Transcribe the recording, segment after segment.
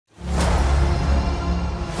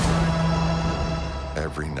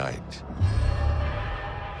every night,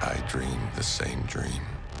 I dream the same dream.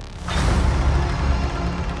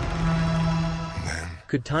 And then,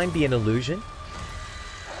 Could time be an illusion?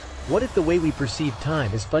 What if the way we perceive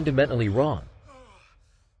time is fundamentally wrong?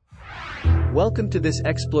 Welcome to this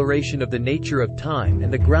exploration of the nature of time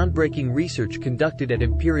and the groundbreaking research conducted at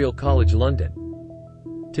Imperial College London.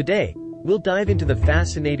 Today, we'll dive into the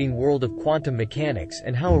fascinating world of quantum mechanics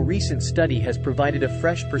and how a recent study has provided a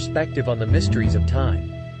fresh perspective on the mysteries of time.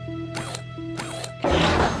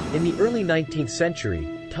 In the early 19th century,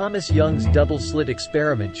 Thomas Young's double-slit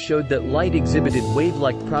experiment showed that light exhibited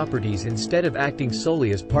wave-like properties instead of acting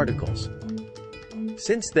solely as particles.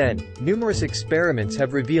 Since then, numerous experiments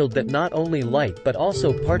have revealed that not only light but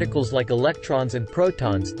also particles like electrons and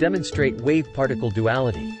protons demonstrate wave-particle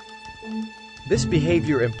duality. This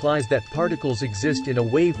behavior implies that particles exist in a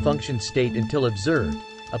wave function state until observed,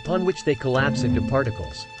 upon which they collapse into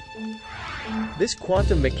particles. This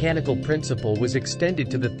quantum mechanical principle was extended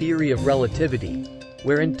to the theory of relativity,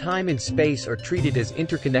 wherein time and space are treated as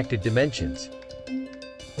interconnected dimensions.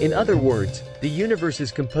 In other words, the universe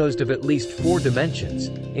is composed of at least 4 dimensions,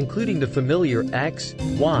 including the familiar x,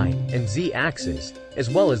 y, and z axes, as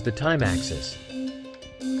well as the time axis.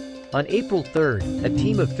 On April 3, a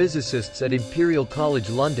team of physicists at Imperial College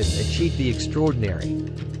London achieved the extraordinary.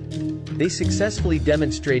 They successfully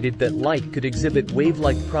demonstrated that light could exhibit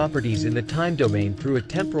wave-like properties in the time domain through a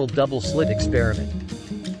temporal double-slit experiment.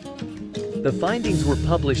 The findings were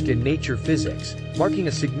published in Nature Physics, marking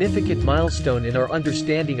a significant milestone in our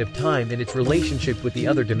understanding of time and its relationship with the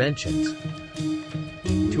other dimensions.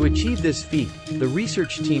 To achieve this feat, the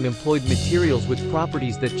research team employed materials with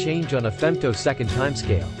properties that change on a femtosecond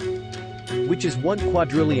timescale, which is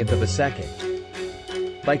 1/4,000,000th of a second.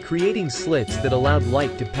 By creating slits that allowed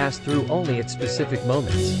light to pass through only at specific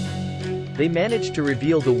moments, they managed to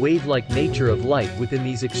reveal the wave-like nature of light within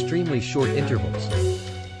these extremely short intervals.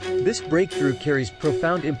 This breakthrough carries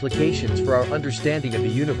profound implications for our understanding of the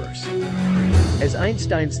universe. As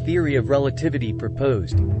Einstein's theory of relativity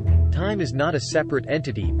proposed, time is not a separate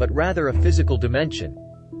entity but rather a physical dimension,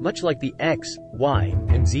 much like the x, y,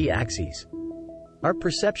 and z axes. Our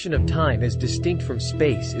perception of time as distinct from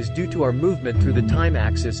space is due to our movement through the time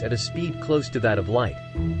axis at a speed close to that of light.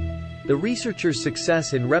 The researchers'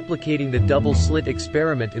 success in replicating the double-slit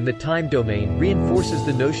experiment in the time domain reinforces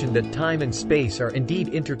the notion that time and space are indeed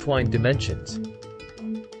intertwined dimensions.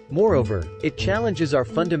 Moreover, it challenges our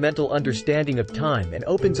fundamental understanding of time and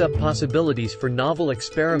opens up possibilities for novel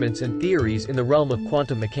experiments and theories in the realm of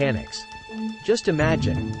quantum mechanics. Just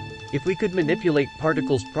imagine, if we could manipulate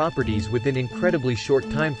particles' properties within incredibly short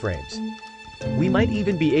timeframes. We might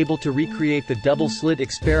even be able to recreate the double-slit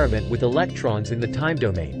experiment with electrons in the time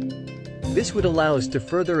domain. This would allow us to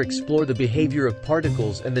further explore the behavior of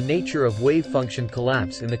particles and the nature of wave function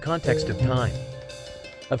collapse in the context of time.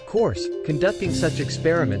 Of course, conducting such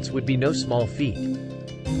experiments would be no small feat.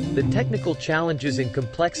 The technical challenges and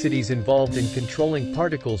complexities involved in controlling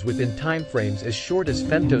particles within timeframes as short as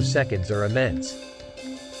femtoseconds are immense.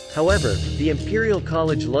 However, the Imperial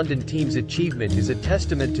College London team's achievement is a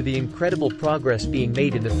testament to the incredible progress being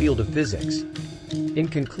made in the field of physics. In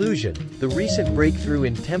conclusion, the recent breakthrough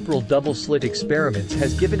in temporal double-slit experiments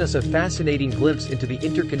has given us a fascinating glimpse into the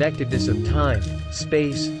interconnectedness of time,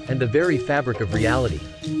 space, and the very fabric of reality.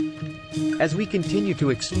 As we continue to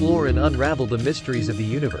explore and unravel the mysteries of the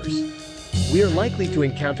universe, we are likely to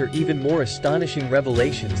encounter even more astonishing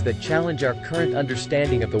revelations that challenge our current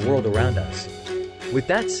understanding of the world around us. With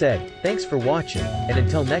that said, thanks for watching, and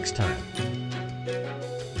until next time.